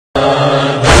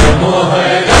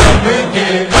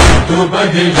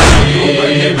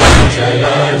بدلی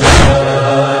چلا جا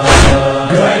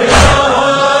گھر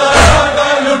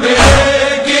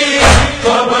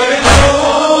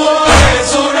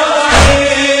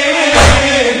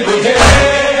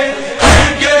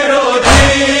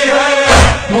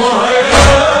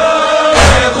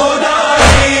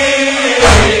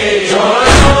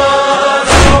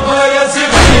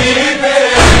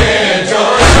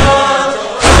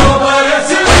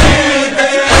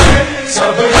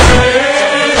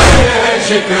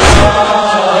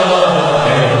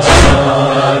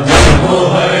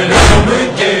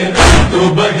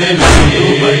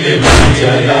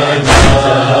چلا جا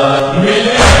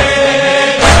ملے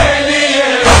کے لیے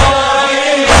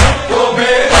بھائی تو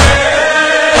بے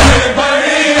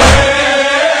بڑی ہے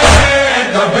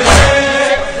تب سے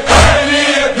علی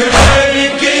اکبر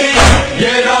کی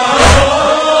یہ راہ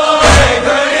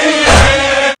کھڑی ہے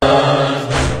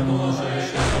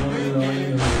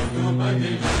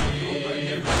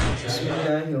بسم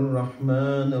اللہ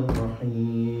الرحمن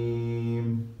الرحیم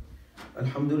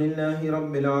الحمد للہ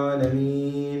رب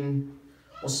العالمین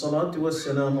والصلاة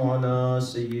والسلام على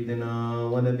سيدنا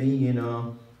ونبينا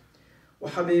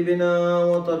وحبيبنا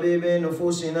وطبيب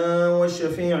نفوسنا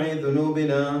وشفيع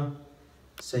ذنوبنا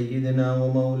سيدنا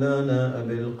ومولانا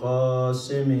أبي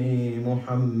القاسم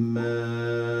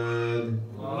محمد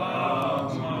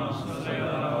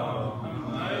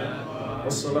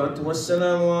والصلاة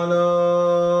والسلام على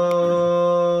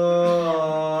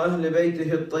أهل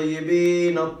بيته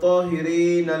الطيبين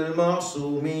الطاهرين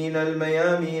المعصومين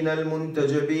الميامين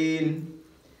المنتجبين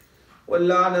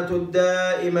واللعنة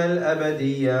الدائمة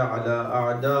الأبدية على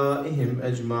أعدائهم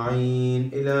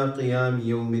أجمعين إلى قيام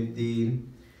يوم الدين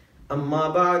أما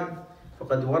بعد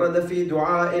فقد ورد في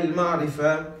دعاء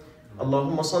المعرفة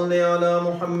اللهم صل على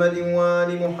محمد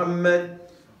وآل محمد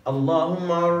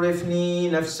اللهم عرفني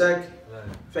نفسك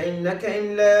فإنك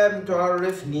إن لم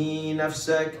تعرفني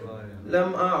نفسك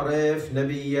لم أعرف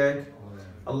نبيك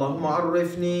اللهم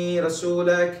عرفني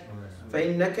رسولك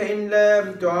فإنك إن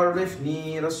لم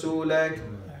تعرفني رسولك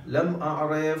لم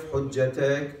أعرف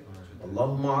حجتك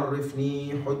اللهم عرفني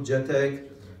حجتك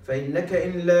فإنك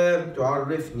إن لم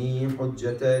تعرفني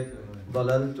حجتك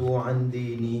ضللت عن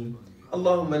ديني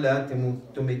اللهم لا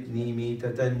تمتني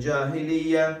ميتة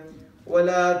جاهلية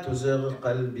ولا تزغ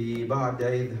قلبي بعد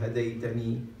إذ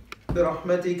هديتني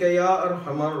برحمتك يا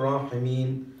أرحم الراحمين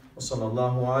وصلى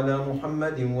الله على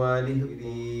محمد وآله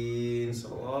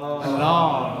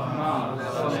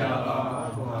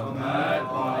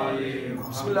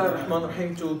Bismillahirrahmanirrahim.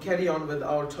 To carry on with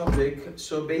our topic,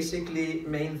 so basically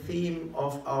main theme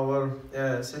of our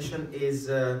session is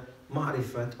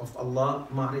Ma'rifat of Allah,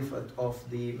 Ma'rifat of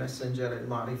the Messenger and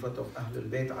Ma'rifat of Ahlul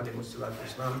Bayt alayhimus salatu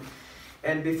wassalam.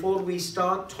 And before we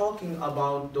start talking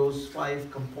about those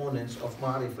 5 components of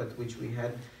Ma'rifat which we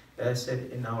had said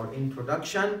in our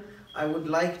introduction, I would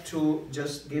like to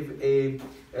just give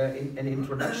an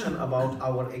introduction about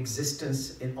our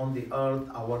existence on the earth,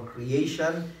 our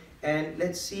creation, and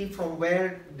let's see from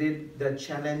where did the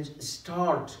challenge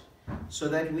start, so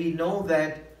that we know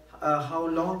that how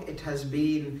long it has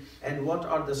been and what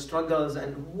are the struggles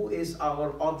and who is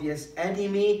our obvious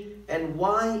enemy and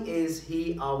why is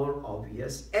he our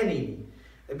obvious enemy.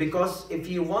 Because if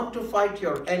you want to fight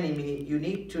your enemy, you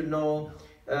need to know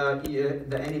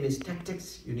the enemy's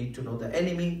tactics, you need to know the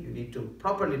enemy, you need to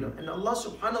properly know. And Allah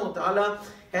subhanahu wa ta'ala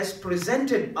has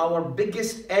presented our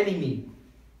biggest enemy,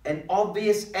 an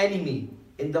obvious enemy,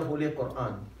 in the Holy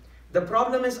Quran. The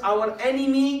problem is our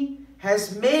enemy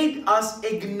has made us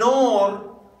ignore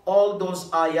all those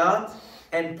ayat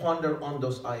and ponder on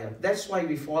those ayat. That's why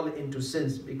we fall into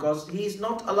sins, because he is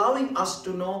not allowing us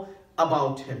to know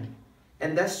about him.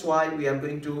 And that's why we are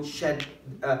going to shed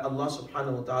Allah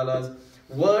subhanahu wa ta'ala's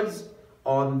words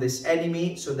on this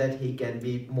enemy so that he can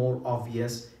be more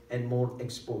obvious and more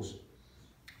exposed.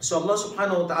 So Allah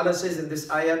subhanahu wa ta'ala says in this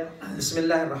ayat,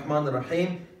 Bismillah ar-Rahman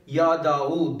ar-Rahim, Ya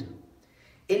Dawood,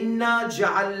 Inna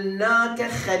ja'alnaka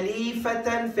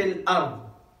khalifatan fil ard.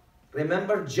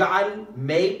 Remember, ja'al,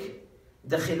 make.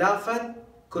 The khilafat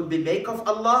could be make of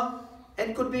Allah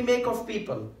and could be make of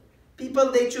people.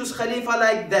 People, they choose khalifa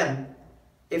like them,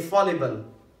 a fallible,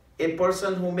 a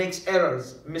person who makes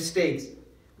errors, mistakes.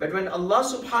 But when Allah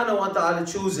subhanahu wa ta'ala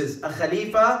chooses a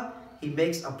khalifa, he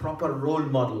makes a proper role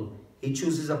model. He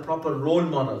chooses a proper role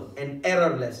model, and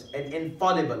errorless and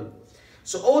infallible.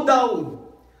 So, O Dawood,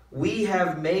 we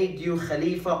have made you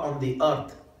khalifa on the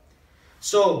earth.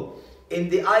 So, in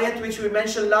the ayat which we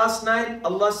mentioned last night,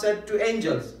 Allah said to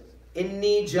angels,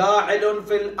 Inni ja'ilun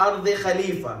fil ardi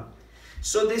khalifa.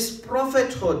 So this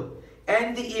prophethood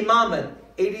and the imamat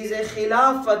It is a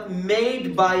khilafat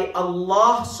made by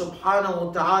Allah subhanahu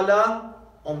wa ta'ala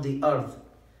on the earth.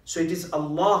 So it is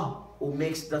Allah who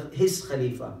makes His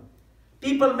Khalifa.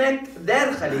 People make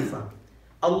their Khalifa.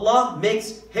 Allah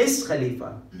makes His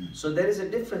Khalifa. So there is a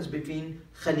difference between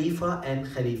Khalifa and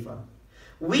Khalifa.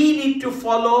 We need to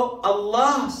follow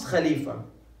Allah's Khalifa,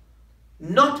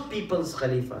 not people's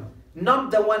Khalifa,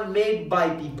 not the one made by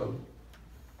people.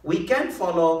 We can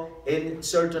follow in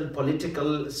certain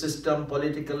political system,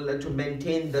 to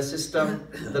maintain the system,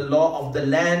 the law of the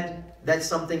land. That's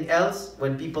something else.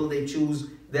 When people, they choose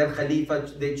their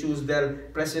Khalifa, they choose their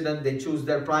president, they choose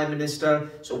their prime minister.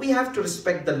 So we have to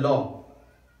respect the law.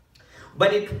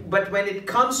 But when it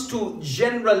comes to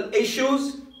general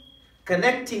issues,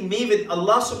 connecting me with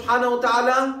Allah subhanahu wa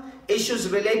ta'ala, issues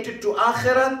related to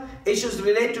akhirat, issues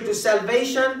related to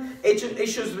salvation,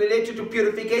 issues related to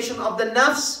purification of the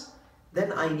nafs,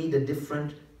 then I need a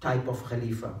different type of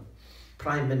Khalifa.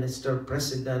 Prime minister,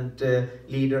 president,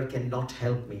 leader cannot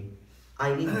help me.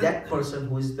 I need that person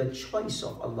who is the choice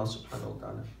of Allah subhanahu wa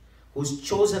ta'ala, who's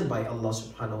chosen by Allah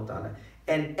subhanahu wa ta'ala,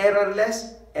 an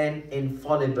errorless and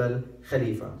infallible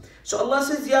Khalifa. So Allah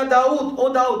says, Ya Dawood,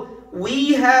 O Dawood,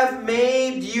 we have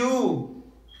made you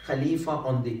Khalifa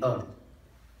on the earth.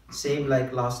 Same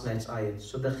like last night's ayat.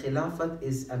 So the Khilafat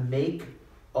is a make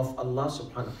of Allah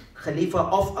subhanahu. Khalifa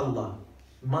of Allah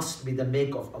must be the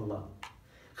make of Allah.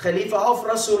 Khalifa of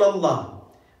Rasulullah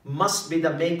must be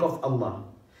the make of Allah.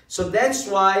 So that's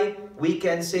why we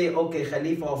can say, okay,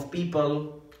 Khalifa of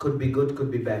people could be good,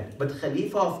 could be bad. But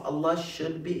Khalifa of Allah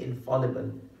should be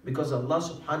infallible, because Allah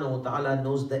subhanahu wa ta'ala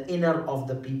knows the inner of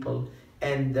the people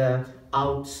and the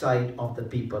outside of the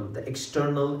people, the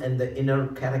external and the inner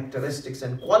characteristics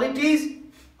and qualities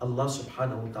Allah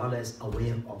subhanahu wa ta'ala is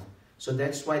aware of. So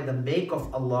that's why the make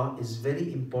of Allah is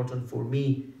very important for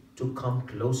me to come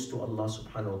close to Allah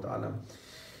subhanahu wa ta'ala.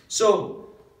 So,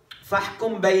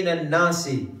 فَحْكُمْ بَيْنَ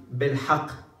النَّاسِ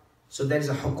بِالْحَقِّ. So there's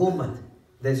a hukumat,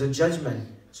 there's a judgment.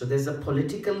 So there's a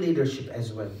political leadership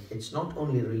as well. It's not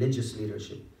only religious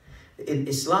leadership. In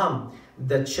Islam,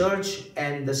 the church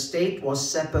and the state was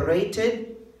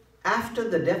separated after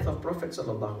the death of Prophet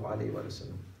sallallahu alaihi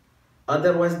wasallam.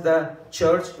 Otherwise, the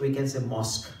church, we can say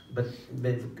mosque, but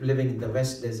living in the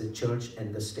West, there's a church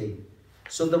and the state.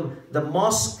 So the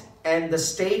mosque and the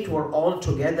state were all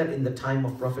together in the time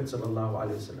of Prophet sallallahu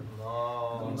alaihi wasallam.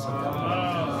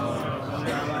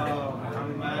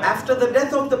 After the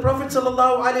death of the Prophet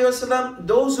sallallahu alaihi wasallam,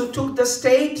 those who took the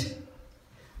state,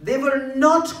 they were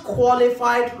not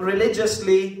qualified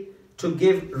religiously to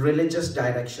give religious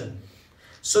direction.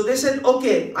 So they said,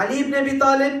 okay, Ali ibn Abi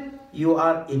Talib, you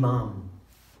are Imam.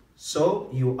 So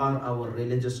you are our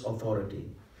religious authority.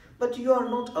 But you are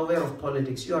not aware of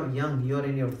politics. You are young, you are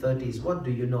in your 30s. What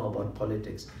do you know about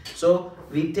politics? So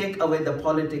we take away the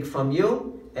politics from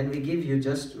you and we give you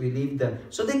we leave the...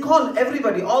 So they call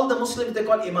everybody, all the Muslims, they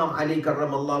call Imam Ali,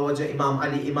 Karramallahu Wajah, Imam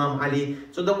Ali, Imam Ali.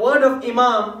 So the word of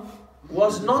Imam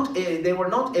was not, they were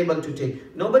not able to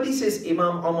take. Nobody says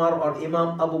Imam Omar or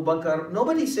Imam Abu Bakr.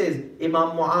 Nobody says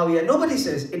Imam Muawiyah. Nobody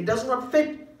says. It does not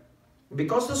fit.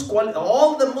 Because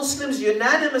all the Muslims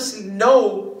unanimously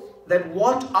know that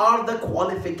what are the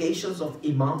qualifications of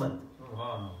Imamat.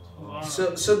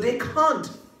 So they can't.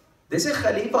 They say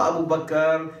Khalifa Abu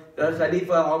Bakr,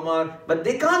 Khalifa Omar, but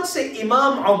they can't say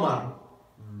Imam Omar,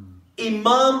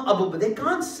 Imam Abu Bakr. They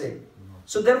can't say.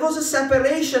 So there was a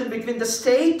separation between the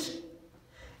state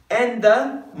and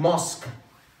the mosque.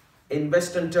 In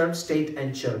Western terms, state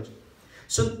and church.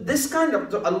 So this kind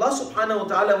of, Allah subhanahu wa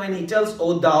ta'ala, when He tells,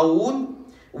 O Dawood,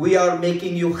 we are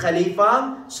making you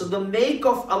Khalifa. So the make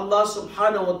of Allah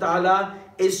subhanahu wa ta'ala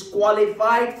is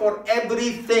qualified for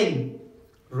everything.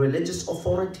 Religious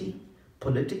authority,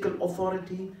 political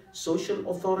authority, social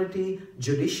authority,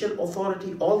 judicial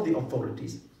authority, all the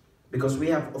authorities. Because we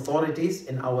have authorities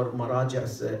in our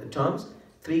Maraja's terms,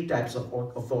 3 types of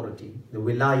authority. The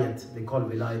wilayat, they call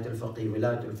wilayat al-faqih,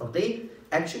 wilayat al-faqih.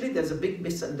 Actually, there's a big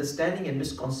misunderstanding and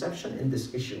misconception in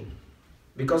this issue.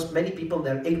 Because many people,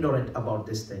 they're ignorant about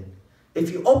this thing.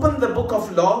 If you open the book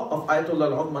of law of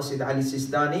Ayatollah al-Uzma Sayyid Ali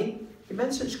Sistani, he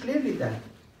mentions clearly that.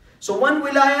 So one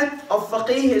wilayat of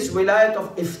faqih is wilayat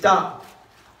of ifta.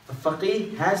 A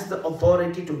faqih has the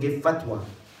authority to give fatwa.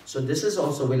 So this is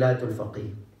also wilayat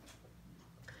al-faqih.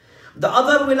 The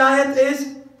other wilayat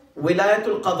is wilayat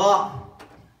al-qada,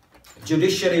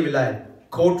 judiciary wilayat,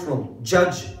 courtroom,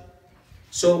 judge.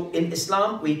 So in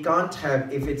Islam, we can't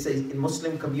have, if it's in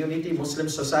Muslim community, Muslim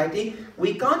society,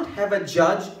 we can't have a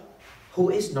judge who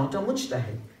is not a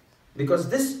mujtahid. Because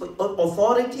this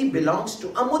authority belongs to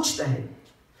a mujtahid.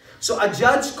 So a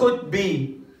judge could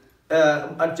be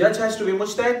a judge has to be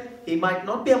mujtahid. He might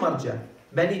not be a marja.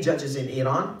 Many judges in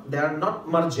Iran, they are not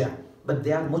marja, but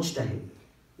they are mujtahid.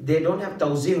 They don't have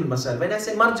tawzihul masail. When I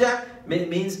say marja, it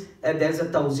means there's a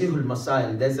tawzihul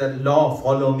masail. There's a law,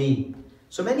 follow me.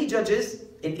 So many judges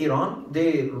in Iran,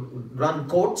 they run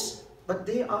courts, but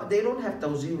they don't have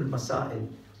tawzihul masail.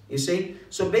 You see?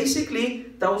 So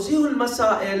basically, tawzihul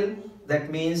masail,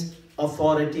 that means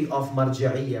authority of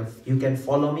marja'iyah. You can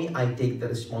follow me, I take the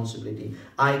responsibility.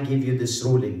 I give you this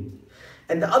ruling.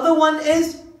 And the other one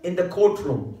is in the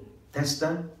courtroom. That's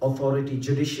the authority,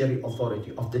 judiciary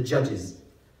authority of the judges.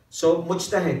 So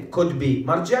mujtahid could be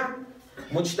marja',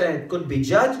 mujtahid could be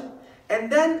judge. And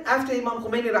then after Imam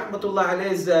Khomeini rahmatullah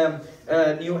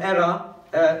alayhi's new era,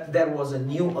 there was a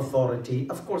new authority.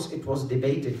 Of course, it was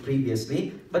debated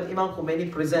previously, but Imam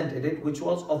Khomeini presented it, which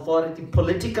was authority,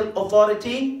 political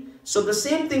authority. So the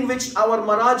same thing which our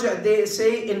maraja, they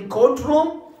say in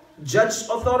courtroom, judge's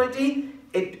authority,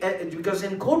 because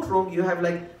in courtroom you have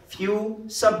like few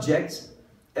subjects,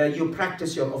 you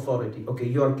practice your authority. Okay,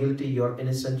 you are guilty, you are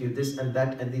innocent, you this and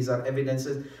that, and these are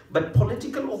evidences. But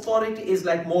political authority is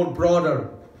like more broader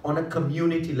on a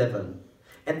community level.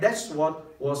 And that's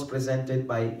what was presented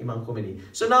by Imam Khomeini.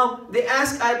 So now they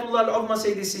ask Ayatollah al-Uzma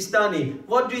Sayyid Sistani,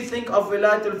 what do you think of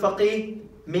Wilayat al-Faqih?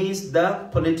 Means the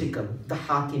political, the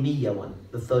Hakimiyya one,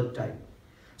 the third type.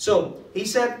 So he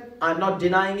said, I'm not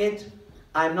denying it,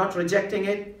 I'm not rejecting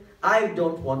it, I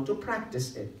don't want to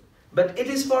practice it. But it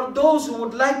is for those who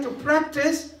would like to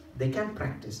practice, they can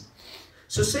practice.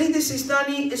 So Sayyid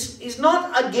Sistani is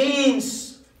not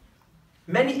against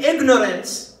many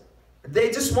ignorance.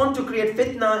 They just want to create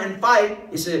fitna and fight.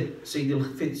 He said,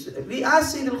 we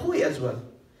asked Sayyid al-Khuy as well.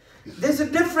 There's a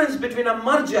difference between a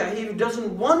marja' who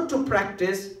doesn't want to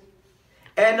practice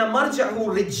and a marja'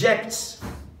 who rejects.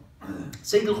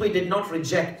 Sayyid al-Khuy did not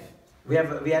reject. We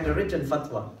had a written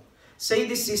fatwa.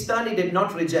 Sayyid Sistani did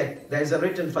not reject. There is a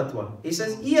written fatwa. He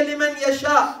says, "Hiya liman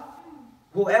yasha."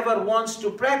 Whoever wants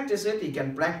to practice it, he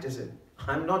can practice it.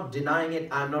 I'm not denying it,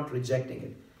 I'm not rejecting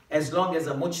it. As long as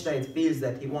a mujtahid feels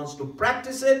that he wants to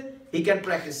practice it, he can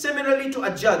practice. Similarly to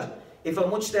a judge, if a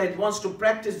mujtahid wants to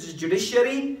practice the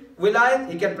judiciary, wilayat,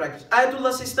 he can practice.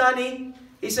 Ayatollah Sistani,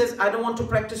 he says, I don't want to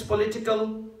practice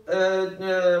political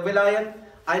wilayat.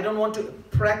 I don't want to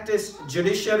practice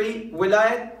judiciary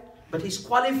wilayat. But he's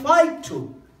qualified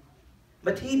to.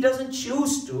 But he doesn't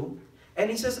choose to. And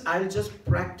he says, I'll just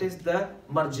practice the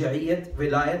marja'iyat,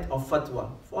 wilayat of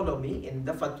fatwa. Follow me in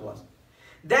the fatwas.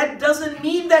 That doesn't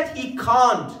mean that he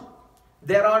can't.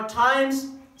 There are times,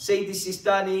 Sayyid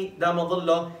Sistani,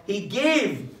 Damadullah, he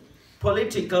gave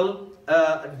political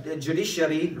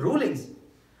judiciary rulings.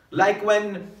 Like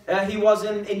when he was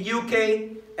in UK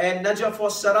and Najaf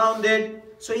was surrounded.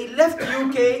 So he left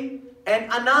UK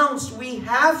and announced we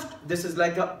have, this is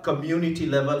like a community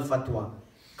level fatwa,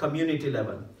 community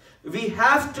level. We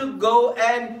have to go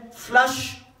and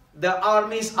flush the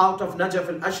armies out of Najaf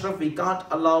al-Ashraf. We can't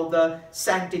allow the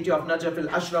sanctity of Najaf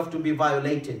al-Ashraf to be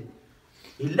violated.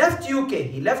 He left UK,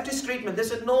 he left his treatment. They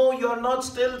said, no, you are not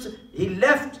still. He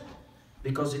left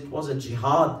because it was a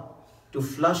jihad to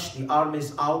flush the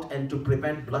armies out and to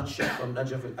prevent bloodshed from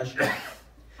Najaf al-Ashraf.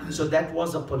 So that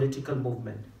was a political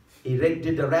movement. He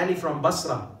did a rally from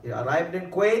Basra. He arrived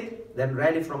in Kuwait, then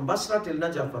rally from Basra till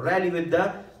Najaf, a rally with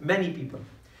the many people.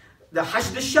 The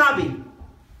Hashd al-Shabi,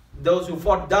 those who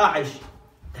fought Daesh,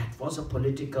 that was a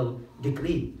political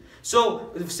decree.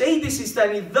 So Sayyid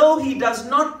Sistani, though he does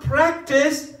not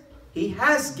practice, he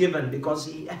has given, because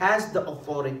he has the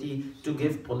authority to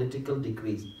give political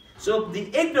decrees. So the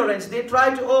ignorance, they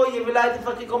try to, oh, ye vilayati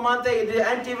faqih komante, the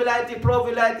anti-vilayati,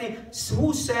 pro-vilayati.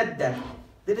 Who said that?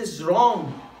 That is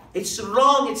wrong. It's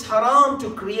wrong, it's haram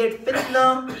to create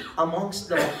fitna amongst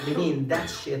the mu'mineen.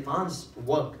 That's shaitan's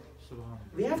work.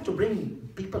 We have to bring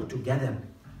people together.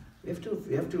 We have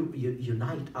to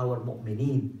unite our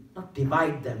mu'mineen, not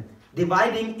divide them.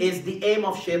 Dividing is the aim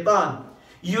of shaitan.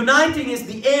 Uniting is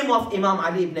the aim of Imam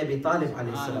Ali ibn Abi Talib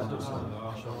alayhi salatu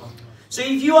wasalam. So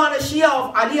if you are a Shia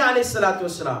of Ali alayhi salatu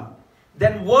wasalam,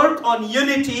 then work on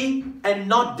unity and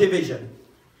not division.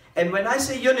 And when I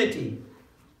say unity,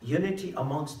 unity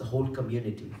amongst the whole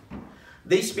community.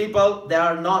 These people, they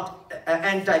are not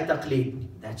anti-taqleed.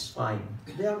 That's fine.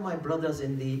 They are my brothers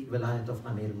in the wilayat of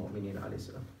Amir al-Mu'mineen alayhi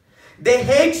salam. They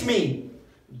hate me.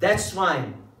 That's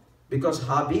fine. Because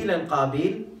Habil and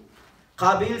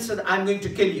Qabil said, I'm going to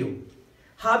kill you.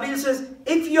 Habil says,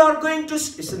 if you are going to,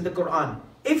 it's in the Quran,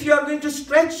 if you are going to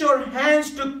stretch your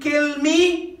hands to kill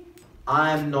me,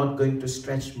 I am not going to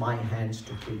stretch my hands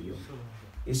to kill you.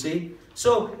 You see?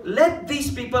 So let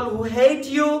these people who hate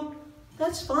you,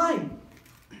 that's fine.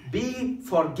 Be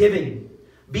forgiving.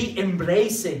 Be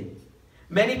embracing.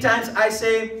 Many times I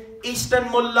say Eastern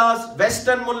mullahs,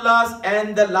 Western mullahs,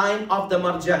 and the line of the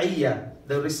marja'iyya,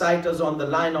 the reciters on the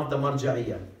line of the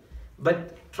marja'iyya.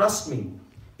 But trust me,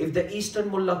 if the Eastern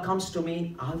mullah comes to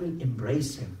me, I will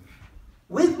embrace him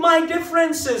with my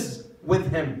differences with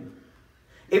him.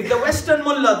 If the Western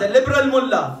mullah, the liberal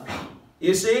mullah,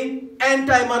 you see,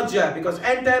 anti-marja, because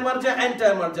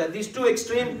anti-marja, these two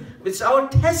extremes, it's our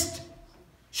test.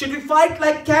 Should we fight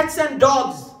like cats and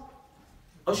dogs?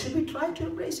 Or should we try to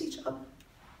embrace each other?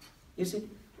 You see,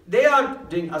 they are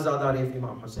doing Azadari of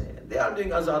Imam Hussain. They are doing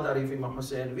Azadari of Imam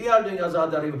Hussain. We are doing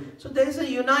Azadari. So there is a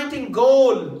uniting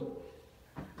goal.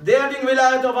 They are doing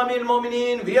Wilayat of Amir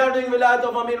al-Mu'mineen. We are doing Wilayat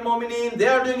of Amir al-Mu'mineen. They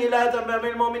are doing Wilayat of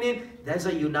Amir al-Mu'mineen. There's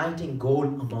a uniting goal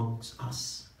amongst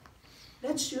us.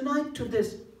 Let's unite to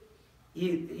this.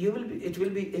 You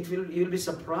will be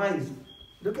surprised.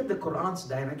 Look at the Quran's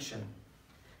direction.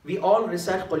 We all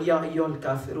recite Qul Ya Ayyuhal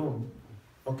Kafirun.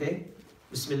 Okay?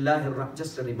 Bismillahirrahmanirrahim.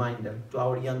 Just a reminder to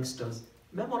our youngsters.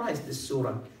 Memorize this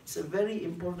surah. It's a very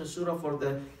important surah for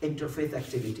the interfaith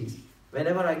activities.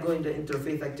 Whenever I go into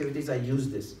interfaith activities, I use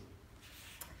this.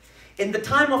 In the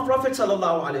time of Prophet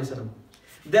ﷺ,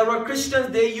 there were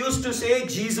Christians, they used to say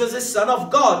Jesus is Son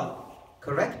of God.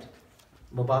 Correct?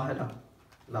 Mubahala.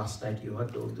 Last night you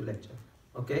heard the Urdu lecture.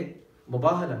 Okay?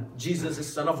 Mubahala. Jesus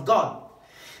is Son of God.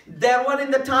 There were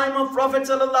in the time of Prophet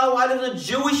ﷺ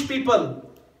Jewish people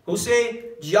who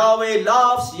say Yahweh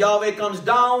laughs, Yahweh comes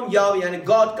down, Yahweh and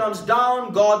God comes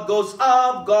down, God goes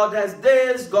up, God has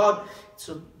this, God.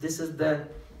 So this is the,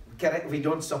 we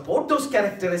don't support those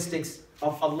characteristics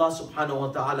of Allah subhanahu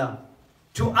wa ta'ala.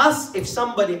 To us, if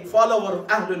somebody, follower of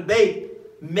Ahlul Bayt,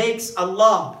 makes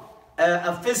Allah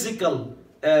a physical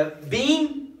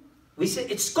being, we say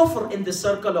it's kufr in the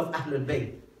circle of Ahlul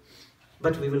Bayt.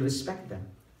 But we will respect them.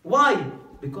 Why?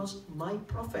 Because my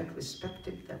Prophet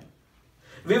respected them.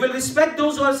 We will respect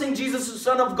those who are saying Jesus is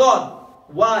Son of God.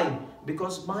 Why?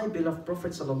 Because my beloved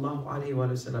Prophet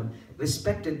ﷺ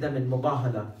respected them in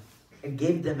Mubahala and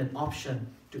gave them an option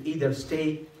to either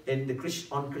stay in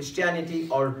on Christianity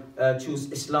or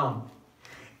choose Islam.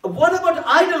 What about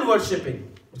idol worshipping?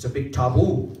 It's a big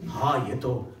taboo. Ha, ye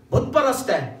to Buddha parast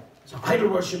hai. It's an idol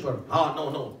worshipper. Ah,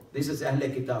 no. This is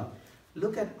Ahle Kitab.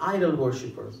 Look at idol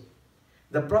worshippers.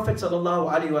 The Prophet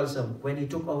ﷺ, when he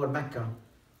took over Mecca,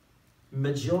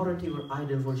 majority were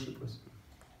idol worshippers.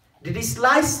 Did he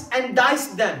slice and dice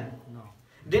them? No.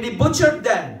 Did he butcher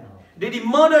them? No. Did he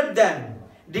murder them?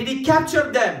 Did he capture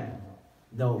them?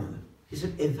 No. He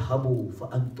said, "Idhabu fa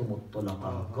antum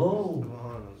at-tulaqa." Go.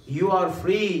 You are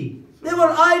free. They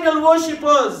were idol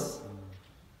worshippers,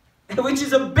 which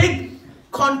is a big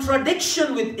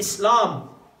contradiction with Islam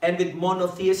and with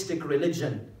monotheistic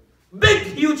religion. Big,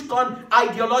 huge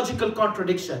ideological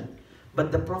contradiction.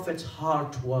 But the Prophet's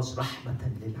heart was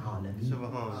rahmatan lil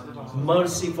alamin.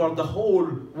 Mercy for the whole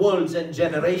worlds and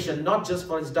generation, not just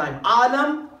for his time.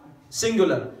 Alam,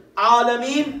 singular.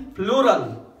 Alameen,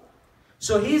 plural.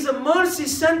 So he's a mercy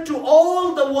sent to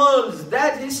all the worlds,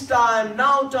 that his time,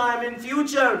 now time, in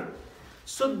future.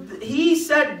 So he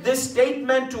said this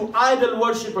statement to idol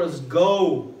worshippers,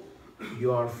 go,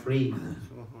 you are free.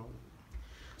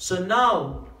 So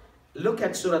now, look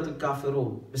at Surah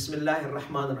Al-Kafirun. Bismillahir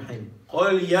Rahmanir Rahim.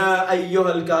 Qul ya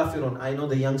ayyuhal kafirun. I know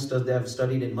the youngsters, they have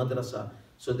studied in madrasa,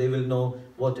 so they will know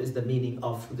what is the meaning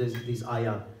of these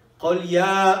ayah. Qul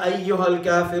ya ayyuhal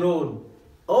kafirun.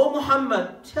 Oh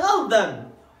Muhammad, tell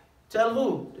them. Tell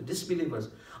who? The disbelievers.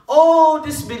 Oh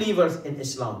disbelievers in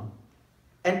Islam.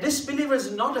 And disbeliever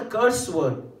is not a curse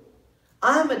word.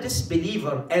 I am a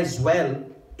disbeliever as well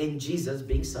in Jesus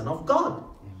being Son of God.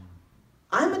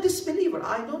 I am a disbeliever.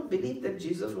 I don't believe that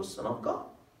Jesus was Son of God.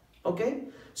 Okay?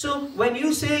 So when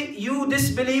you say you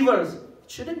disbelievers, it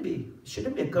shouldn't be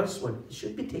a curse word. It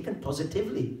should be taken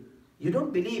positively. You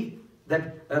don't believe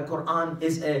that Quran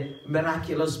is a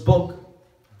miraculous book.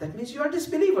 That means you are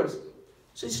disbelievers.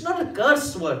 So it's not a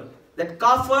curse word. That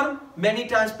kafir, many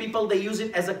times people, they use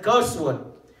it as a curse word.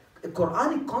 The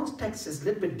Quranic context is a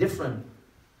little bit different.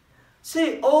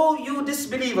 Say, oh you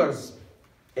disbelievers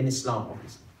in Islam,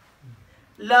 obviously.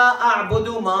 La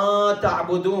a'budu ma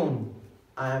ta'budun.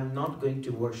 I am not going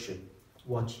to worship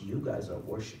what you guys are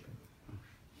worshipping.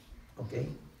 Okay?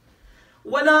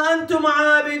 Wala antum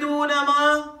a'abiduna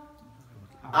ma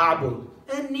a'bud.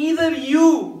 And neither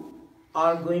you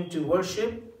are going to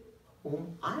worship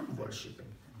whom I am worshipping.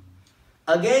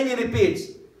 Again he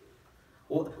repeats.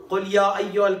 قُلْ يَا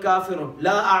أَيُّهَا الْكَافِرُونَ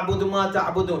لَا أَعْبُدُ مَا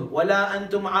تَعْبُدُونَ وَلَا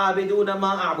أَنْتُمْ عَابِدُونَ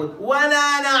مَا أَعْبُدُ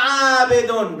وَلَا أَنَا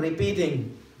عَابِدٌ.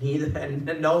 Repeating.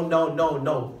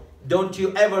 No. Don't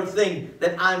you ever think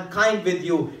that I'm kind with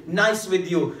you, nice with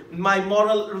you, my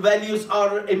moral values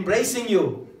are embracing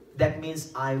you. That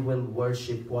means I will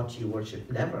worship what you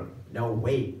worship. Never. No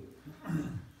way.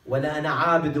 وَلَا أَنَا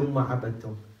عَابِدٌ مَا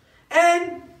عَبَدْتُمْ.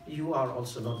 And you are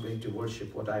also not going to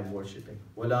worship what I'm worshipping.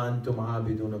 وَلَا أَنْتُمْ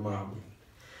عَابِدُونَ مَا عَبُدُ.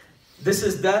 This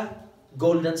is the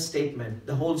golden statement.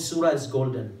 The whole surah is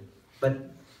golden.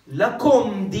 But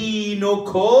لَكُمْ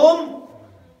دِينُكُمْ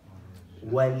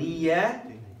وَلِيَ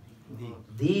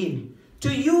دِين. To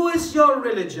you is your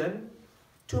religion.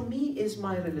 To me is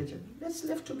my religion. Let's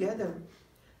live together.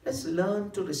 Let's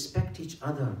learn to respect each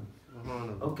other.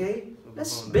 Okay?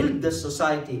 Let's build this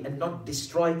society and not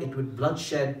destroy it with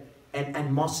bloodshed and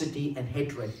animosity and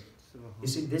hatred. You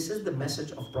see, this is the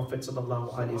message of Prophet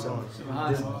sallallahu alaihi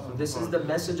wasallam. This is the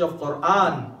message of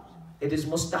Quran. It is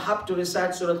mustahab to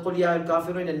recite Surah Qul Ya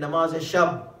al-Kafirun in namaz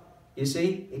al-shab. You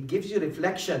see, it gives you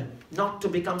reflection, not to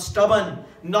become stubborn,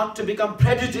 not to become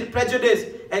prejudiced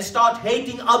and start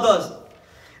hating others.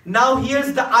 Now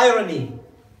here's the irony.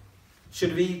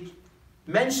 Should we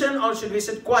mention or should we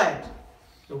sit quiet?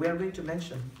 So we are going to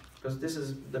mention, because this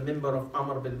is the member of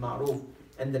Amr bil Ma'ruf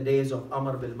and the days of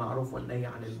Amr bil Ma'ruf wal Nahy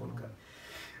anil Munkar.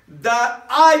 The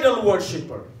idol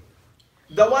worshipper,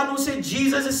 the one who said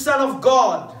Jesus is Son of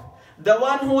God, the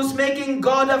one who is making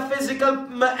God a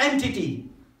physical entity,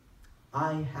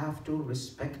 I have to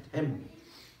respect him.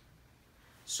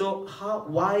 So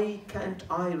why can't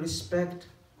I respect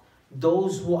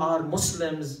those who are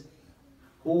Muslims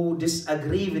who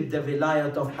disagree with the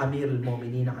vilayat of Amir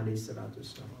al-Mu'mineen alayhi salatu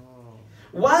wasalam?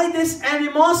 Why this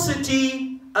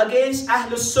animosity against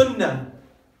Ahlul Sunnah?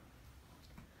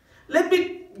 Let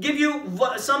me give you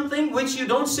something which you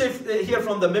don't hear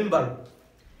from the mimbar.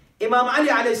 Imam Ali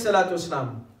alayhi salatu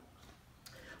wasalam,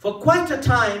 for quite a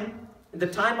time, in the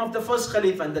time of the first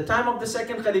Khalifa, in the time of the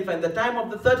second Khalifa, in the time of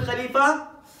the third Khalifa,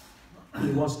 he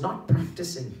was not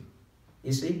practicing,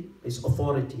 you see, his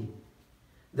authority.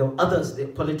 There were others, the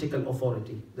political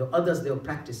authority. There were others, they were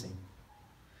practicing.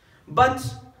 But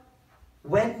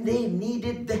when they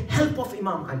needed the help of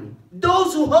Imam Ali,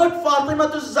 those who hurt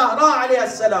Fatima Zahra alayhi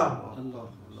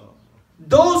salam,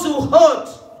 those who hurt,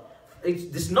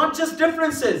 it's not just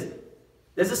differences,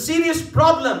 there's a serious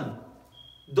problem.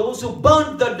 Those who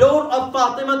burnt the door of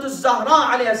Fatima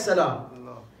Zahra alayhi salam.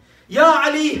 Ya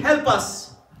Ali, help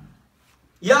us.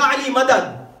 Ya Ali,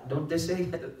 madad. Don't they say,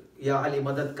 Ya Ali,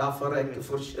 madad, kafir,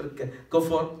 kufr, shirk,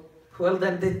 kufr? Well,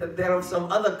 then there are some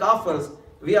other kafirs.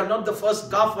 We are not the first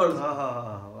kafirs.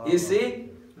 You see?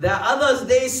 There are others,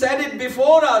 they said it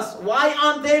before us. Why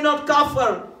aren't they not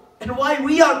kafir? And why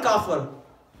we are kafir?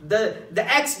 The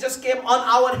X just came on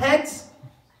our heads.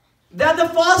 They're the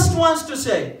first ones to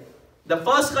say. The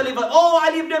first Khalifa, oh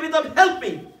Ali ibn Abi Talib, help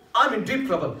me. I'm in deep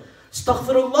trouble.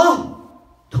 Astaghfirullah.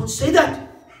 Don't say that.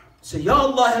 Say, Ya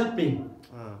Allah, help me.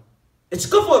 It's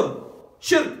kufr,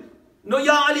 shirk. No,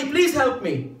 Ya Ali, please help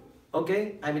me.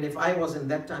 Okay? I mean, if I was in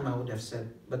that time, I would have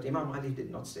said. But Imam Ali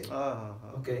did not say.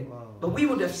 Okay? But we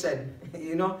would have said,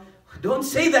 you know, don't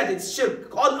say that, it's shirk.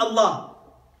 Call Allah.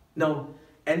 No.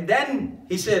 And then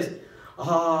he says,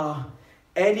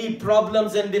 any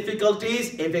problems and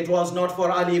difficulties, if it was not for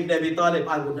Ali ibn Abi Talib,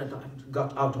 I would not have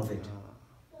got out of it.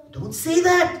 Don't say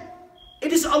that.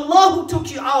 It is Allah who took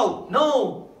you out.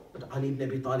 No. But Ali ibn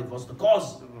Abi Talib was the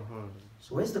cause.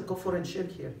 So where's the kufr and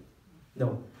shirk here?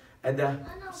 No. At the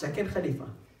second Khalifa,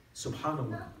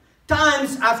 subhanallah,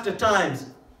 times after times,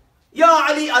 Ya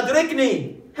Ali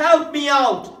adrikni, help me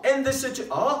out in this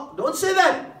situation. Oh, don't say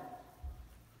that.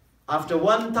 After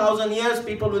 1,000 years,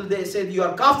 people will say you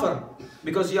are kafir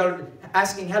because you are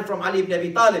asking help from Ali ibn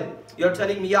Abi Talib. You are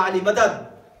telling me, Ya Ali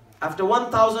madad. After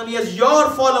 1,000 years, your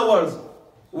followers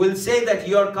will say that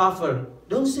you are kafir.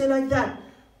 Don't say like that.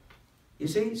 You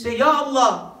see? Say, Ya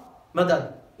Allah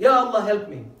madad. Ya Allah, help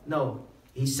me. No.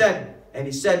 He said, and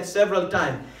he said several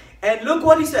times. And look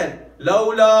what he said.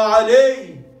 Lawla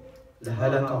Ali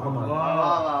lahalaka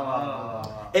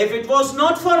Umar. If it was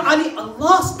not for Ali,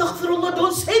 Allah, astaghfirullah,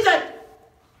 don't say that.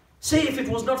 Say, if it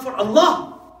was not for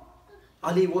Allah,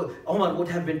 Umar would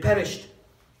have been perished.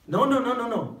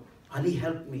 No. Ali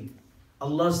helped me.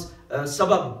 Allah's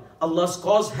sabab, Allah's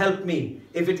cause helped me.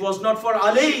 If it was not for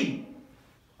Ali,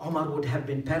 Umar would have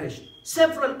been perished.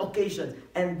 Several occasions.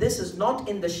 And this is not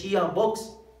in the Shia books.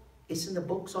 It's in the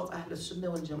books of Ahlul Sunnah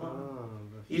wal Jama'ah.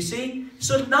 You see?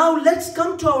 So now let's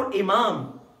come to our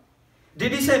Imam.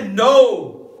 Did he say,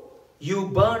 no, you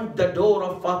burned the door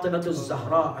of Fatima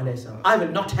Zahra alayhi salam, I will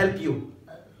not help you?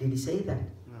 Did he say that?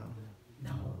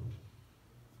 No.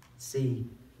 See,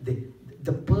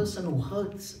 the person who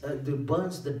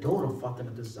burns the door of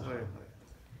Fatima Zahra,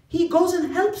 he goes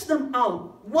and helps them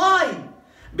out. Why?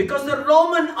 Because the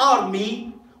Roman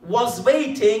army was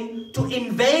waiting to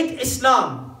invade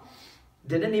Islam.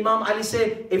 Didn't Imam Ali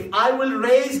say, if I will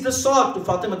raise the sword to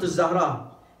Fatima Zahra,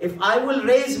 if I will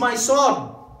raise my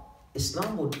sword,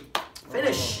 Islam would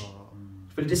finish.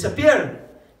 It will disappear.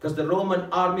 Because the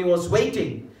Roman army was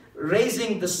waiting.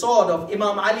 Raising the sword of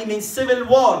Imam Ali means civil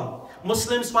war.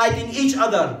 Muslims fighting each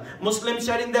other. Muslims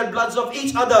shedding their bloods of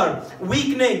each other.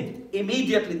 Weakening.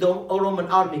 Immediately the Roman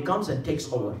army comes and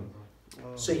takes over.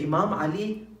 So Imam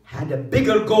Ali had a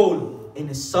bigger goal in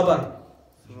his sabr.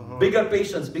 Bigger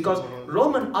patience. Because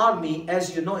Roman army,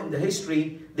 as you know in the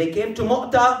history, they came to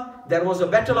Mu'tah. There was a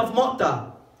battle of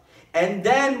Mu'tah. And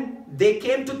then they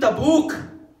came to Tabuk.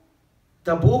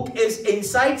 Tabuk is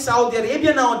inside Saudi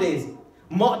Arabia nowadays.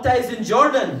 Mu'tah is in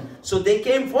Jordan. So they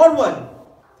came forward.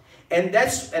 And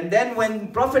then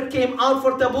when Prophet came out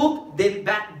for Tabuk,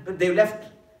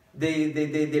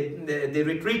 they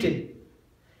retreated.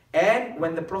 And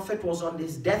when the Prophet was on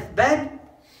his deathbed,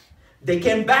 they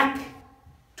came back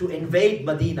to invade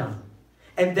Medina.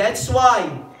 And that's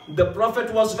why the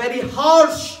Prophet was very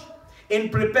harsh in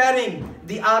preparing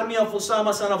the army of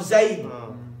Usama son of Zayd.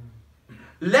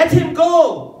 Let him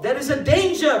go. There is a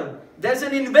danger. There's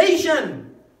an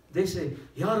invasion. They say,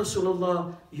 Ya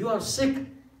Rasulullah, you are sick.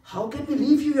 How can we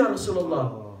leave you, Ya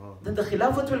Rasulullah? Then the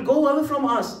Khilafat will go away from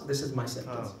us. This is my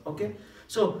sentence. Okay?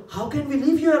 So, how can we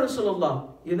leave you, Ya Rasulullah?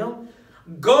 You know?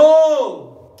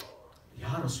 Go! Ya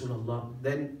Rasulullah.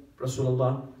 Then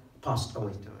Rasulullah passed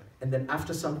away. And then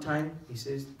after some time, he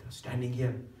says, they're standing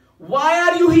here. Why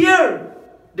are you here?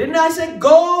 Didn't I say,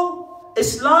 go?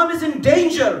 Islam is in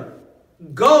danger.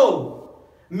 Go.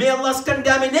 May Allah's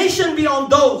condemnation be on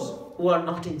those who are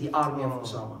not in the army of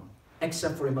Usama.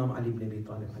 Except for Imam Ali ibn Abi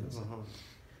Talib.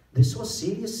 This was a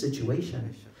serious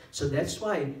situation. So that's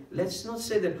why, let's not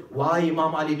say that why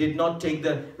Imam Ali did not take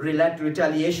the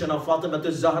retaliation of Fatima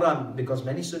Zahra. Because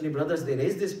many Sunni brothers, they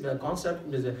raise this concept.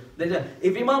 They say,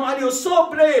 if Imam Ali was so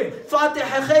brave,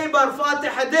 Fatiha Khaybar,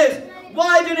 Fatiha this,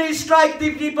 why did he strike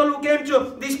these people who came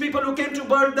to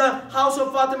burn the house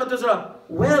of Fatima Zahra?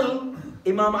 Well,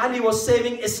 Imam Ali was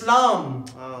saving Islam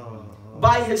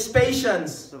by his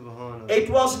patience. It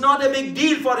was not a big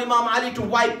deal for Imam Ali to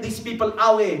wipe these people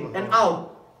away and out.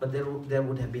 But there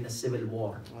would have been a civil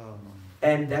war.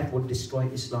 And that would destroy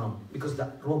Islam. Because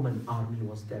the Roman army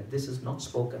was there. This is not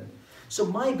spoken. So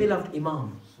my beloved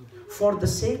Imam, for the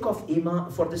sake of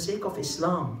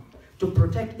Islam, to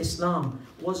protect Islam,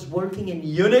 was working in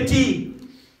unity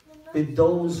with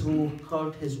those who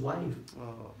hurt his wife.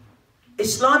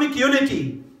 Islamic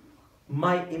unity.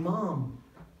 My Imam,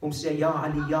 whom say, Ya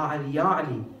Ali, Ya Ali, Ya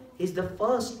Ali, is the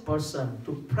first person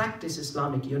to practice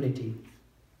Islamic unity.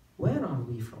 Where are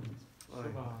we from?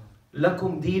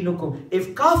 Lakum dinukum.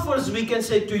 If kafirs, we can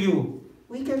say to you,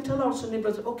 we can tell our Sunni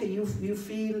brothers, okay, you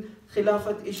feel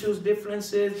Khilafat issues,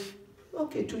 differences.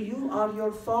 Okay, to you are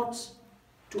your thoughts,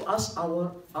 to us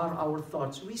are our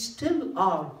thoughts. We still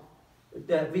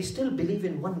believe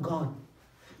in one God.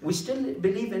 We still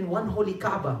believe in one holy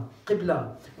Kaaba,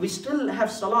 Qibla. We still have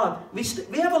Salat.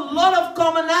 We have a lot of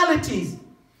commonalities.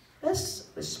 Let's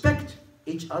respect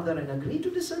each other and agree to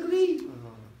disagree.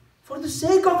 For the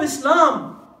sake of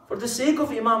Islam, for the sake of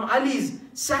Imam Ali's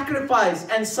sacrifice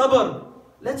and sabr,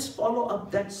 let's follow up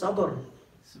that sabr.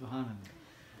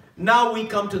 Now we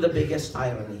come to the biggest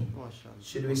irony.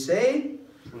 Should we say?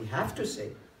 We have to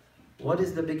say. What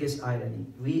is the biggest irony?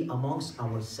 We amongst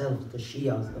ourselves, the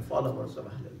Shias, the followers of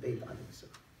Ahlul Bayt.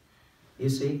 You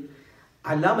see,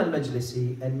 Alam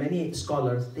al-Majlisi and many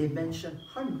scholars, they mention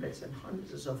hundreds and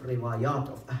hundreds of riwayat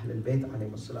of Ahlul Bayt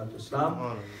alayhi salatu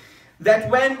Islam, that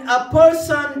when a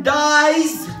person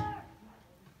dies,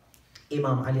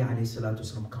 Imam Ali alayhi salatu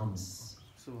Islam comes,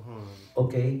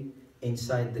 okay,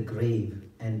 inside the grave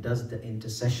and does the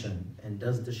intercession and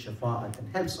does the shafa'at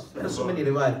and helps us. There are so many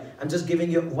riwayat. I'm just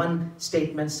giving you one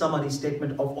statement, summary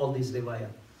statement of all these riwayat.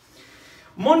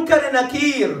 Munkar and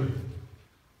Nakir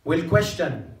will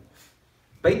question,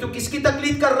 bhai tu kiski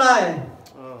taklid kar raha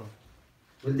hai?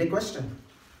 Will they question?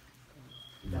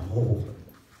 No.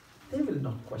 They will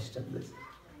not question this.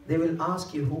 They will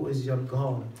ask you, who is your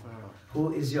God?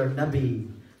 Who is your Nabi?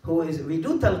 We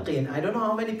do talqeen. I don't know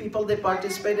how many people they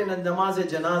participate in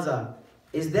namaz-e-janaza.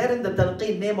 Is there in the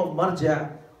talqeen name of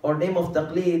marja, or name of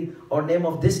taqleed, or name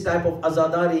of this type of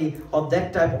azadari, or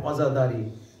that type of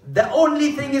azadari? The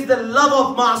only thing is the love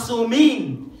of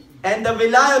ma'soomeen and the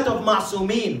wilayat of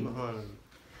ma'soomeen.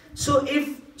 So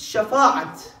if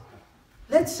shafa'at,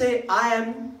 let's say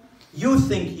you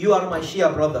think you are my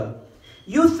Shia brother.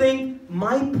 You think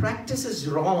my practice is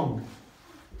wrong.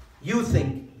 You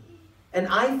think. And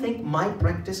I think my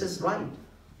practice is right.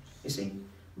 You see?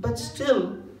 But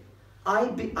still, I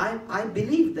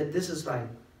believe that this is right.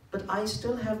 But I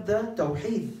still have the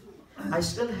tawheed. I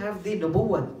still have the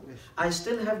nubuwwat. I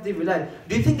still have the wilayah.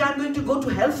 Do you think I'm going to go to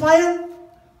hellfire?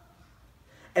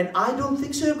 And I don't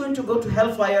think so you're going to go to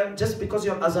hellfire just because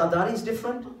your Azadari is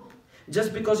different,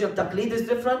 just because your taqleed is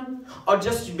different, or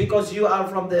just because you are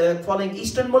from the following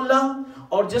Eastern mullah,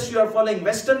 or just you are following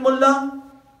Western mullah.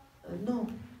 No.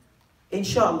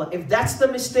 Inshallah, if that's the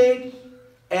mistake,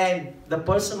 and the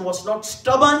person was not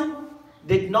stubborn,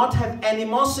 did not have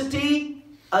animosity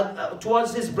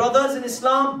towards his brothers in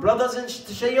Islam, brothers in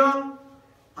Shia,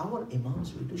 our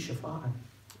imams will do shafa'at.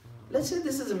 Let's say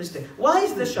this is a mistake. Why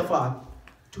is this shafa'at?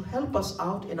 To help us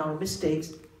out in our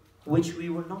mistakes which we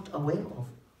were not aware of,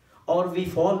 or we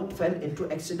fell into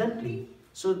accidentally.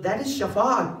 So that is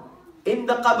shafa'at. In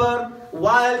the qabr,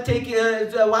 while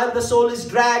the soul is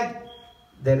dragged,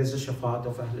 there is a shafa'at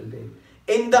of Ahlul Bayt.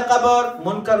 In the qabr,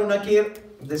 Munkar Nakir,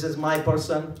 this is my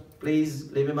person,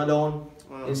 please leave him alone.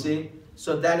 You see?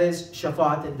 So that is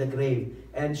shafa'at in the grave,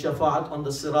 and shafa'at on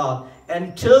the sirat,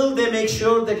 until they make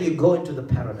sure that you go into the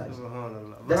paradise.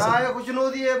 That's so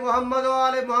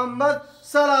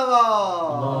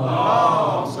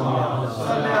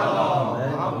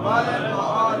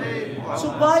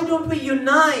why don't we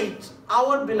unite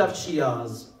our beloved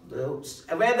Shias?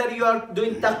 Whether you are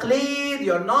doing taqleed,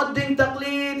 you are not doing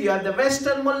taqleed, you are the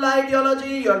Western mullah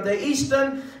ideology, you are the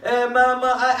Eastern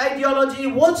ideology,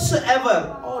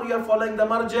 whatsoever, or you are following the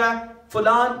marja,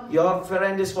 fulan, your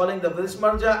friend is following this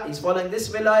marja, he's following this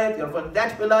wilayat, you are following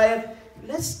that wilayat.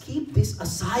 Let's keep this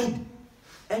aside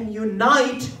and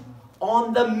unite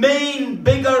on the main,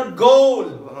 bigger goal,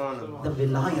 the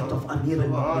wilayat of Amir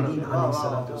al-Mu'mineen alayhi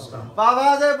salatu wasalam.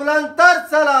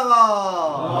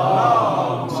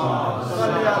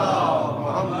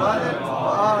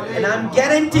 And I'm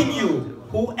guaranteeing you,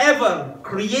 whoever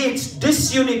creates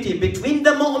disunity between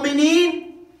the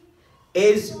mu'mineen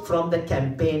is from the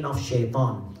campaign of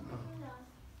shaitan.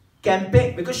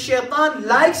 Because shaitan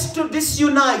likes to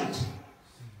disunite.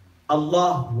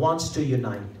 Allah wants to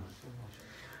unite.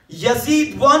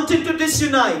 Yazid wanted to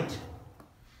disunite.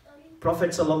 Prophet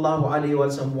sallallahu alaihi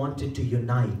wasallam wanted to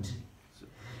unite.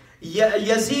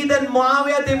 Yazid and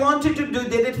Muawiyah, they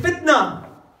did fitna.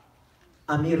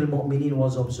 Amir al-Mu'mineen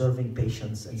was observing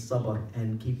patience and sabr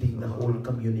and keeping the whole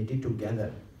community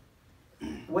together.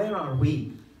 Where are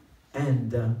we?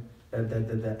 And the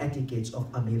etiquettes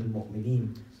of Amir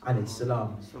al-Mu'mineen alayhi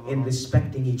salam, in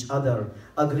respecting each other,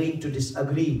 agreeing to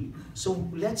disagree. So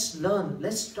let's learn,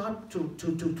 let's start to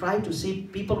try to see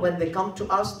people when they come to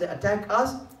us, they attack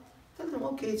us, tell them,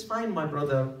 okay, it's fine, my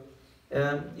brother.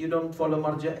 You don't follow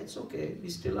marja, it's okay. We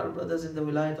still are brothers in the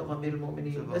wilayat of Amir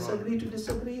al-Mu'mineen. Let's agree to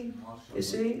disagree. You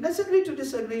see, let's agree to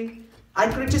disagree. I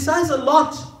criticize a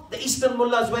lot the Eastern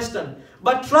mullahs, Western.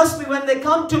 But trust me, when they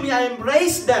come to me, I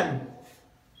embrace them.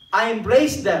 I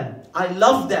embrace them. I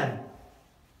love them.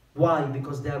 Why?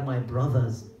 Because they are my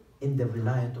brothers in the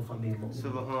wilayat of Amir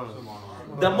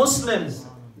al-Mu'mineen. The Muslims,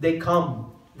 they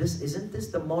come. Isn't this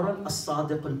the moral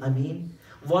as-sadiq al-amin?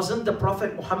 Wasn't the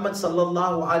Prophet Muhammad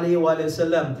sallallahu alayhi wa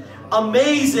sallam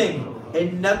amazing?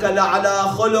 Innaka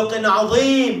la'ala khuluqin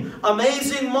azim.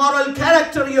 Amazing moral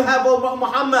character you have, O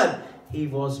Muhammad. He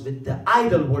was with the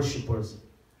idol worshippers,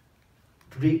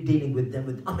 dealing with them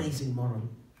with amazing moral.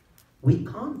 We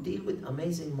can't deal with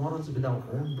amazing morals with our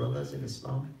own brothers in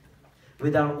Islam,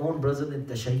 with our own brothers in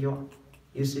Tashayyu'.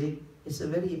 You see, it's a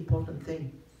very important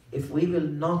thing. If we will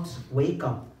not wake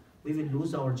up, we will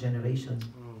lose our generations.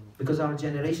 Because our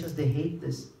generations, they hate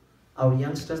this. Our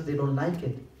youngsters, they don't like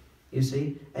it. You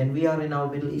see, and we are in our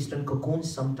Middle Eastern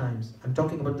cocoons sometimes. I'm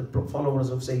talking about the followers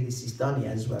of Syed Sistani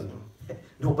as well.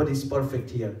 Nobody's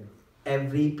perfect here.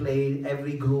 Every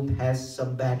group has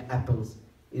some bad apples.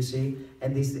 You see,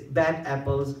 and these bad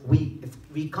apples, if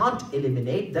we can't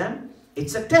eliminate them,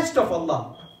 it's a test of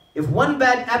Allah. If one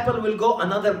bad apple will go,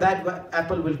 another bad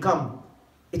apple will come.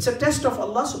 It's a test of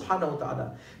Allah subhanahu wa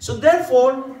ta'ala. So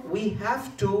therefore, we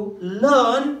have to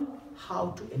learn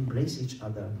how to embrace each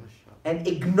other and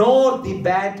ignore the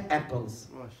bad apples.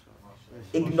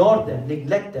 Ignore them,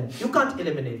 neglect them. You can't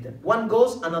eliminate them. One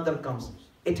goes, another comes.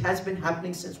 It has been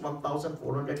happening since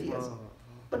 1,400 years.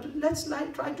 But let's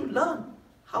try to learn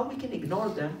how we can ignore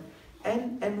them.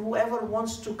 And whoever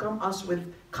wants to come us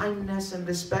with kindness and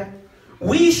respect,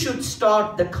 we should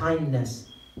start the kindness.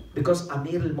 Because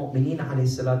Amir al-Mu'mineen alayhi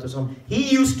salatu wasalam, he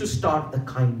used to start the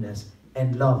kindness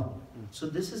and love. So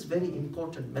this is very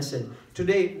important message.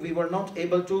 Today we were not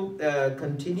able to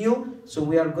continue, so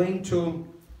we are going to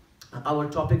our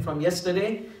topic from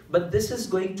yesterday, but this is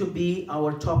going to be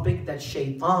our topic that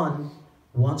shaitan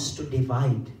wants to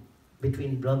divide.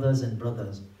 between brothers and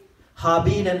brothers.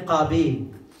 Habil and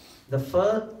Qabil.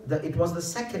 It was the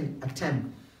second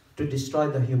attempt to destroy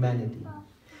the humanity.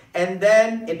 And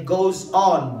then it goes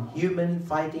on, human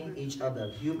fighting each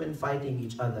other,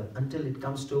 until it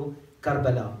comes to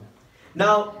Karbala.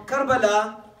 Now,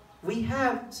 Karbala, we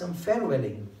have some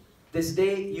farewelling. This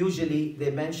day, usually,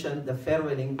 they mention the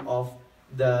farewelling of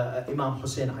the Imam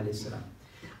Hussein alayhi salam.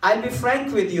 I'll be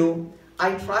frank with you,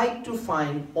 I tried to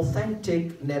find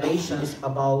authentic narrations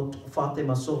about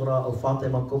Fatima Sughra or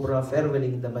Fatima Kubra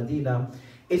farewelling in the Medina.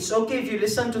 It's okay if you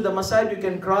listen to the Masaib, you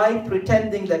can cry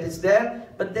pretending that it's there,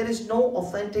 but there is no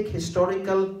authentic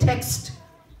historical text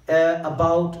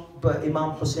about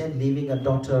Imam Hussein leaving a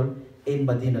daughter in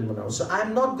Medina al-Munawwara. So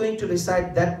I'm not going to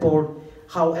recite that part.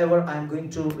 However, I'm going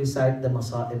to recite the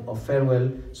Masaib of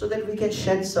farewell so that we can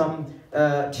shed some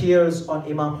tears on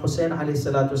Imam Hussein alayhi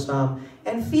salatu wasalam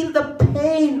and feel the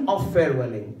pain of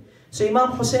farewelling. So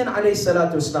Imam Hussein alayhi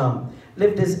salatu wasalam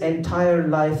lived his entire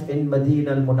life in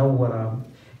Medina al-Munawwara.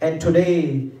 And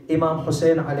today, Imam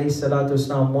Hussein alayhi salatu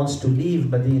wasalam wants to leave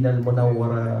Medina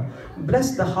al-Munawwara.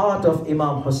 Bless the heart of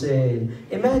Imam Hussein.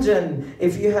 Imagine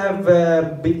if you have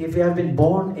been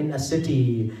born in a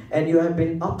city and you have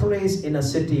been upraised in a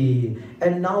city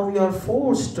and now you are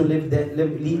forced to leave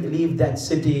that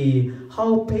city.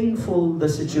 How painful the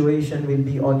situation will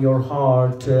be on your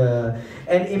heart.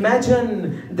 And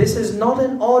imagine this is not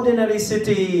an ordinary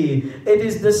city. It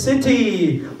is the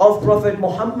city of Prophet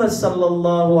Muhammad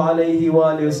sallallahu alayhi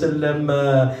wa sallam.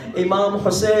 Imam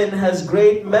Hussein has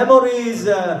great memories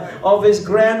of his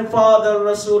grandfather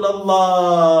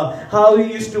Rasulullah. How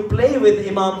he used to play with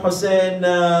Imam Hussein.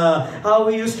 How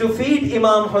he used to feed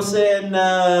Imam Hussein.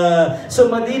 So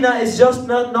Medina is just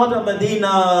not a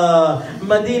Medina.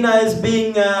 Medina is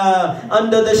being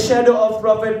under the shadow of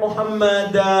Prophet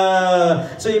Muhammad.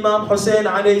 So Imam Hussein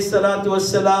alayhi salatu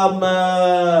wassalam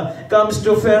comes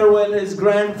to farewell his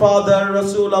grandfather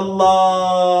Rasulullah.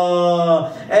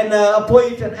 And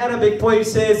an Arabic poet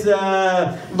says,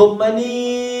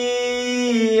 ضمني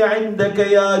عندك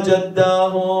يا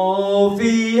جداه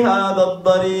في هذا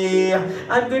الضريح.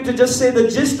 I'm going to just say the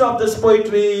gist of this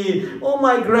poetry. Oh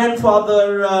my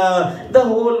grandfather, the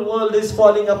whole world is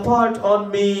falling apart on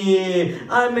me.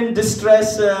 I'm in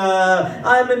distress.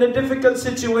 I'm in a difficult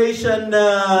situation.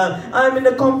 I'm in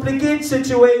a complicated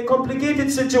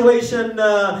situation.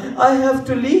 I have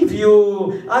to leave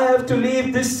you. I have to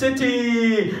leave this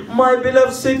city, my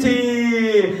beloved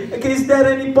city. Is there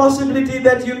any possibility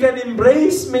that you can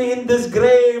embrace me in this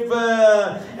grave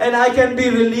and I can be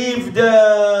relieved?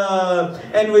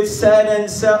 And with sad and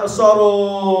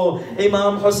sorrow,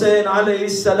 Imam Hussein alayhi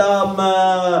salam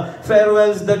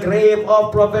farewells the grave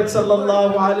of Prophet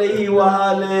sallallahu alayhi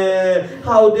wa alayhi.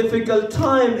 How difficult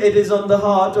time it is on the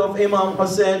heart of Imam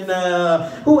Hussein.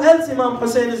 Who else Imam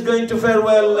Hussein is going to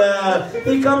farewell?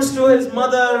 He comes to his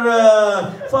mother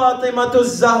Fatima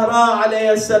Zahra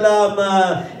alayhi salam.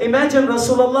 Imagine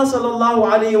Rasulullah sallallahu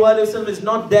alayhi wa sallam is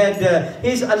not dead.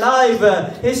 He's alive.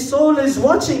 His soul is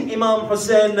watching Imam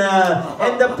Hussein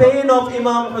and the pain of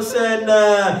Imam Hussein.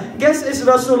 Guess, is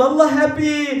Rasulullah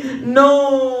happy?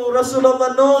 No.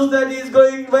 Rasulullah knows that he's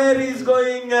going where he's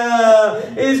going.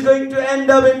 He's going to end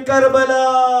up in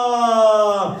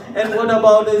Karbala. And what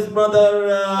about his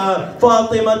mother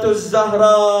Fatima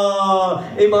Zahra?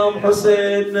 Imam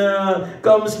Hussein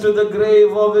comes to the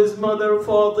grave of his mother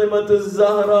Fatima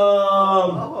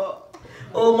Zahra.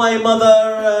 Oh my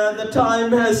mother, the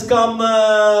time has come.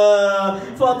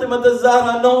 Fatima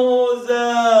Zahra knows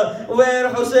where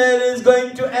Hussein is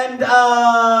going to end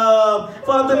up.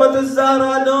 Fatima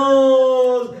Zahra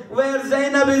knows where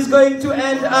Zainab is going to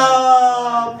end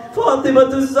up. Fatima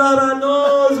Zahra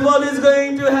knows what is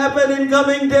going to happen in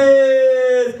coming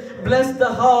days. Bless the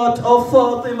heart of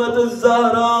Fatima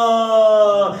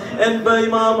Zahra. And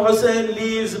Imam Hussein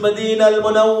leaves Medina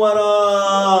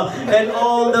al-Munawwara, and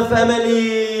all the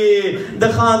family, the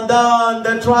Khandan,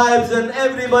 the tribes, and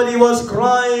everybody was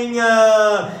crying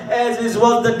as it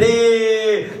was the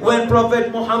day when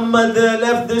Prophet Muhammad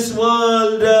left this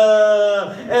world.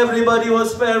 Everybody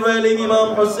was farewelling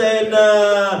Imam Hussein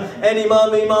and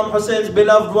Imam Hussein's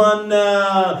beloved one,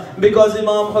 because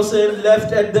Imam Hussein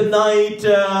left at the night.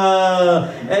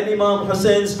 And Imam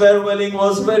Hussein's farewelling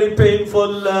was very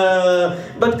painful.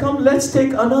 But come, let's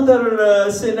take another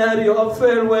scenario of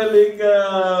farewelling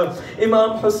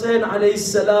Imam Hussein alayhi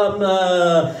salam.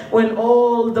 When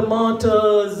all the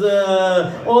martyrs,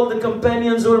 all the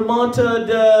companions were martyred,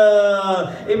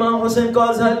 Imam Hussein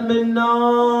calls, Hal min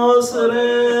nasirin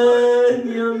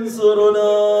yansuruna.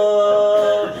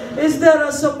 Is there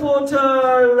a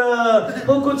supporter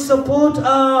who could support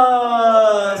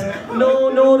us.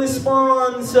 No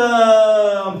response.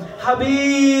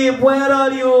 Habib, where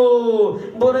are you?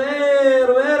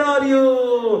 Burair, where are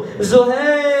you?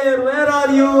 Zuhair, where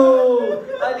are you?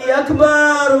 Ali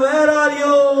Akbar, where are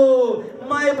you?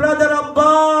 My brother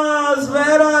Abbas,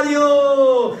 where are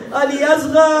you? Ali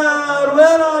Asghar,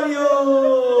 where are you?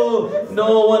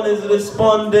 No one is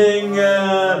responding.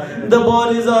 The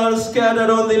bodies are scattered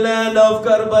on the land of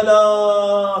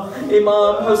Karbala.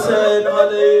 Imam Hussain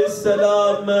alayhi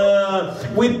salam,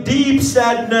 with deep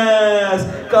sadness,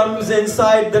 comes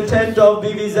inside the tent of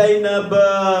Bibi Zainab.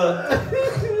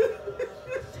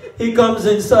 He comes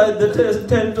inside the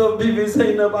tent of Bibi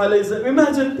Zainab alayhi salam.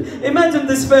 Imagine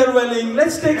this farewelling.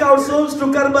 Let's take our souls to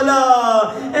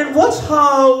Karbala and watch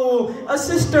how a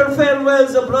sister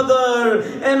farewells a brother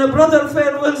and a brother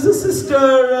farewells a sister.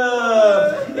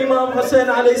 Imam Hussain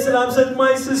alayhi salam said,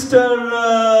 my sister,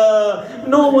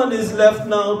 no one is left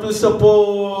now to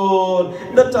support.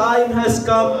 The time has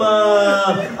come.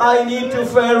 I need to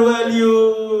farewell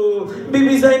you.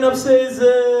 Bibi Zainab says,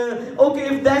 okay,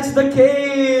 if that's the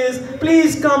case,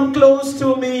 please come close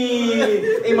to me.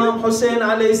 Imam Hussain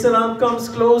alayhi salam comes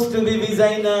close to Bibi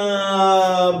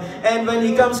Zainab. And when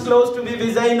he comes close to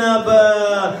Bibi Zainab,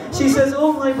 she says,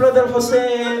 oh my brother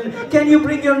Hussain, can you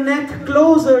bring your neck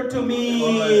closer to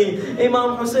me?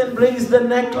 Imam Hussain brings the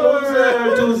neck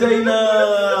closer to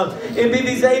Zainab.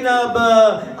 Bibi Zainab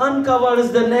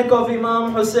uncovers the neck of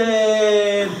Imam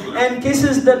Hussain and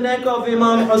kisses the neck of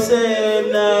Imam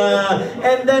Hussain,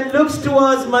 and then looks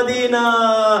towards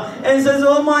Medina and says,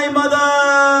 oh my mother,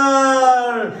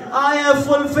 I have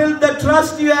fulfilled the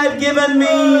trust you had given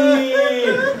me.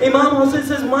 Imam Hussain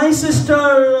says, my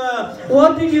sister,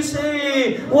 what did you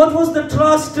say? What was the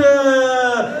trust?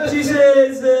 She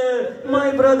says,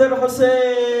 my brother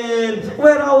Hussain,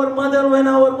 when our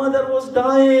mother was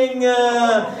dying,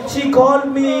 she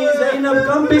called me, Zainab,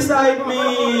 come beside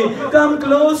me, come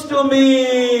close to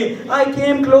me. I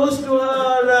came close to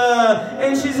her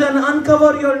and she said,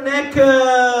 uncover your neck.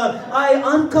 I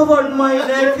uncovered my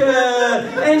neck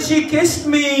and she kissed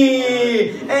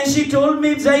me and she told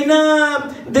me,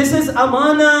 Zainab, this is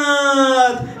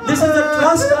amanat. This is a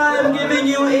trust I am giving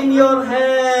you in your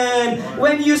hand.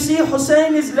 When you see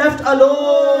Hussain is left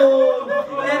alone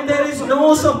and there is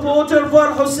no supporter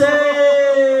for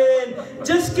Hussain,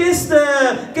 just kiss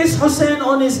Hussain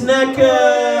on his neck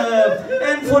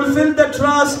and fulfill the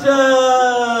trust.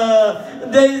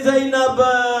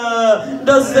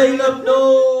 Does Zainab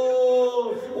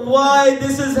know why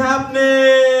this is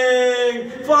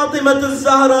happening? Fatima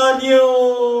al-Zahra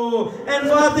knew, and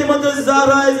Fatima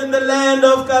al-Zahra is in the land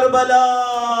of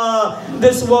Karbala.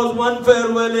 This was one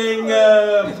farewelling.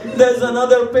 There's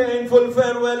another painful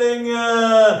farewelling,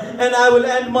 and I will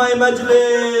end my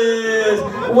majlis.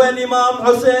 When Imam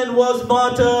Hussain was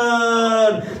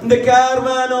martyred, the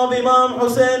caravan of Imam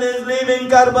Hussain is leaving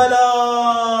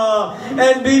Karbala,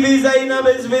 and Bibi Zainab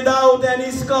is without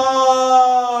any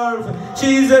scarf.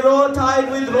 She is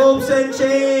tied with ropes and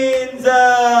chains.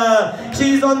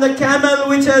 She is on the camel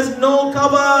which has no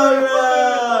cover,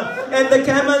 and the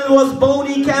camel was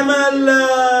bony camel.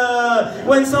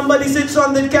 When somebody sits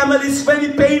on the camel, it's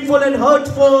very painful and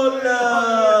hurtful.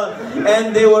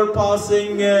 And they were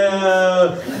passing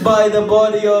by the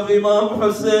body of Imam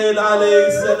Hussain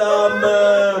alayhi salam.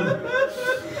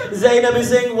 Zainab is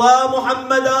saying, Wa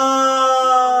Muhammadan,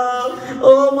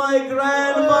 oh my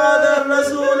grandfather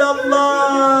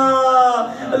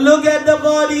Rasulullah, look at the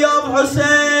body of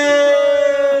Hussain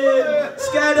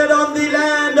scattered on the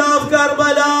land of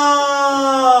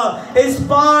Karbala. His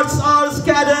parts are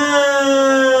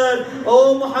scattered.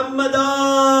 Oh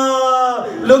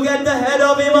Muhammadan, look at the head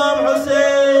of Imam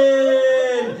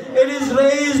Hussain. It is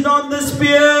raised on the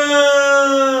spear.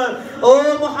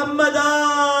 Oh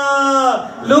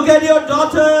Muhammadan, look at your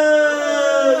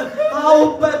daughters,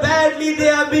 how badly they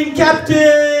have been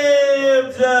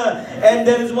captives. And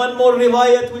there is one more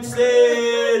riwayat which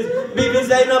says, Bibi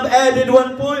Zainab added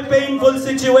one painful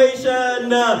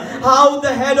situation, how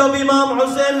the head of Imam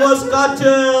Hussain was cut.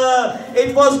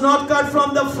 It was not cut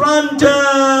from the front,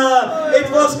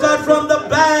 it was cut from the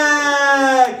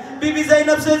back. Bibi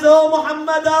Zainab says, oh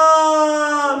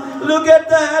Muhammadan, look at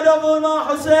the head of Imam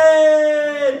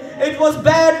Hussain. It was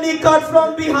badly cut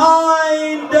from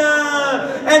behind,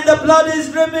 and the blood is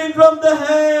dripping from the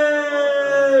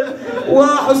head.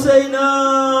 Wa Hussaina,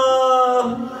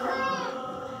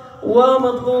 wa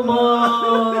madluma,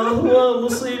 wa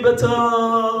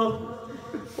musibata,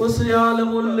 wa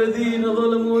sayalamu alladhina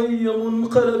zalamu ayya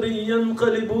munqalabin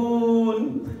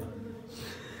yanqalibun.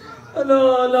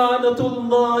 ألا لعنة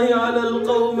الله على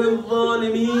القوم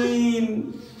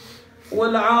الظالمين.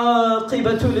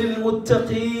 والعاقبة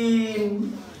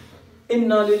للمتقين.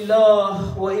 Inna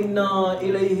lillah wa inna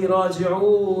ilayhi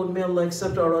raji'un. May Allah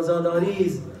accept our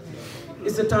Azadaris.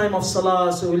 It's the time of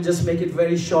Salah, so we'll just make it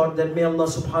very short. That may Allah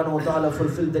subhanahu wa ta'ala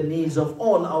fulfill the needs of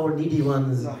all our needy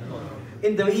ones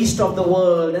in the east of the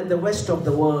world and the west of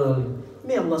the world.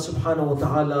 May Allah subhanahu wa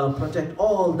ta'ala protect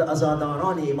all the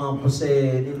Azadarani Imam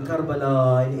Hussein in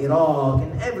Karbala, in Iraq,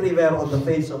 and everywhere on the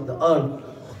face of the earth.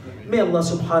 May Allah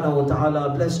subhanahu wa ta'ala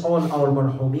bless all our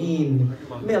marhumeen.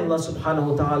 May Allah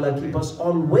subhanahu wa ta'ala keep us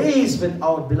always with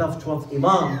our beloved 12th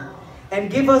Imam. And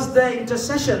give us the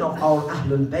intercession of our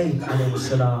Ahlul Bayt alayhi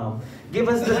salam. Give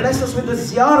us the bless us with the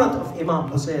ziyarat of Imam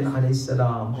Hussein alayhi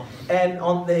salam. And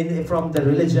from the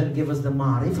religion, give us the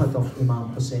ma'arifat of Imam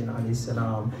Hussein alayhi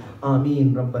salam.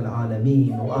 Ameen Rabbal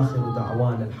Alameen. Wa akhiru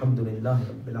da'wan alhamdulillahi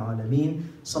Rabbil Alameen.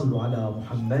 Sallu ala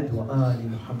Muhammad wa ali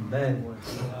Muhammad.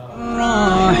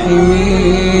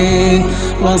 الراحمين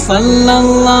وصلى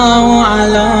الله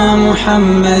على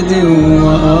محمد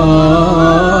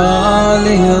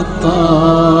وآله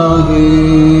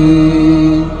الطاهرين.